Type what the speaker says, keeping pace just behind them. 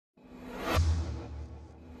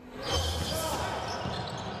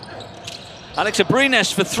Alex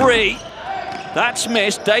Abrines for three. That's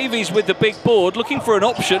missed. Davies with the big board, looking for an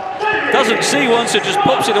option. Doesn't see one, so just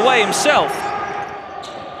pops it away himself.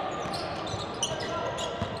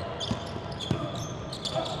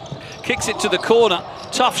 Kicks it to the corner.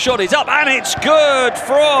 Tough shot is up, and it's good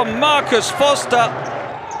from Marcus Foster.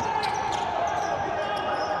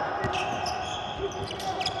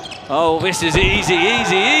 Oh, this is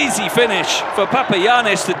easy finish for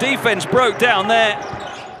Papagiannis. The defense broke down there.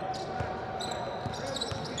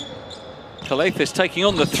 Kalathis taking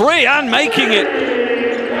on the three and making it.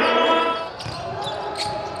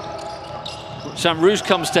 Sam Roos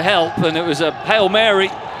comes to help, and it was a Hail Mary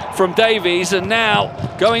from Davies, and now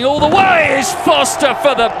going all the way is Foster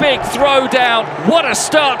for the big throwdown. What a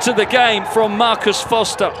start to the game from Marcus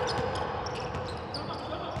Foster.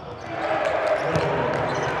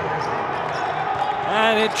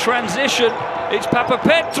 And in transition, it's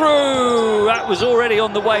Papapetrou. That was already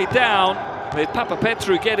on the way down, with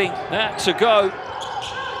Papapetrou getting that to go.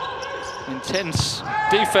 Intense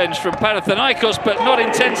defense from Panathinaikos, but not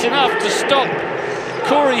intense enough to stop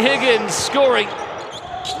Corey Higgins scoring.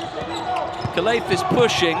 Kalathis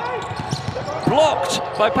pushing, blocked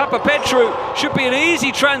by Papapetrou. Should be an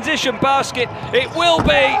easy transition basket. It will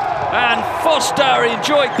be, and Foster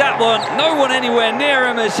enjoyed that one. No one anywhere near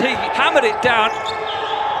him as he hammered it down.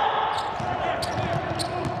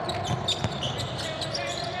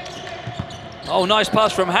 Oh, nice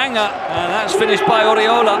pass from Hanger, and that's finished by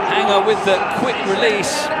Oriola. Hanger with the quick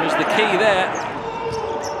release was the key there.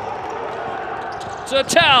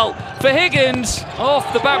 Zertel for Higgins,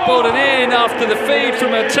 off the backboard and in after the feed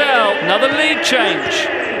from Zertel. Another lead change.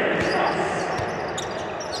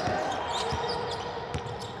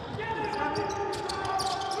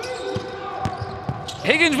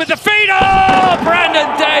 Higgins with the feed. Oh, Brandon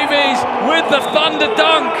Davies with the thunder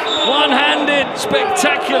dunk. One-handed,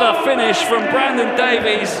 spectacular finish from Brandon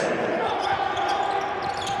Davies.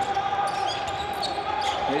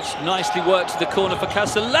 It's nicely worked to the corner for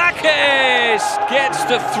Kasselakis. Gets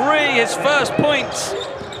the three, his first points.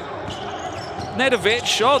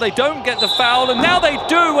 Nedovic, oh, they don't get the foul, and now they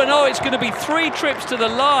do, and oh, it's going to be 3 trips to the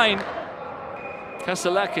line.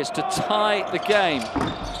 Kasselakis to tie the game,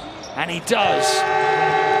 and he does.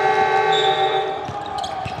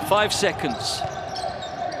 5 seconds.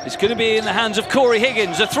 It's going to be in the hands of Corey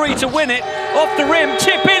Higgins. A three to win it. Off the rim,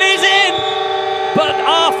 tip in is in! But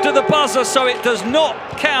after the buzzer, so it does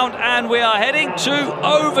not count, and we are heading to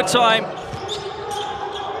overtime.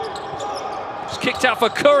 It's kicked out for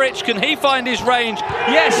Kuric. Can he find his range?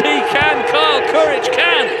 Yes, he can. Kyle Kuric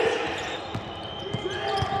can.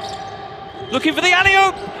 Looking for the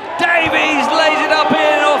alley-oop. Davies lays it up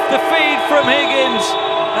in off the feed from Higgins,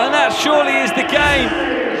 and that surely is the game.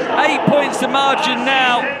 8 points the margin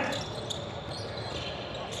now.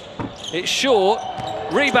 It's short,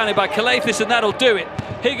 rebounded by Kalathis, and that'll do it.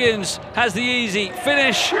 Higgins has the easy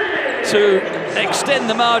finish to extend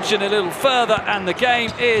the margin a little further, and the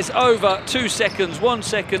game is over. 2 seconds, 1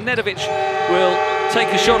 second. Nedovic will take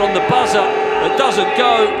a shot on the buzzer. It doesn't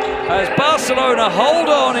go, as Barcelona hold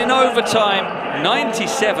on in overtime.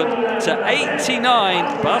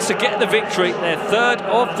 97-89. Barca get the victory, their 3rd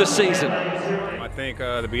of the season. I think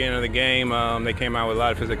at the beginning of the game, they came out with a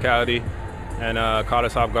lot of physicality and caught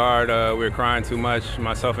us off guard. We were crying too much,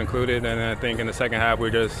 myself included, and I think in the second half we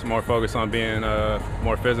were just more focused on being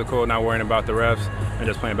more physical, not worrying about the refs, and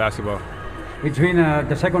just playing basketball. It's been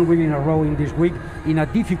the 2nd week in a row in this week, in a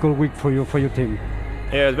difficult week for your team.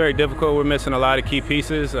 Yeah, it's very difficult. We're missing a lot of key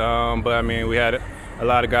pieces, but I mean, we had a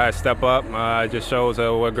lot of guys step up. It just shows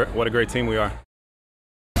what a great team we are.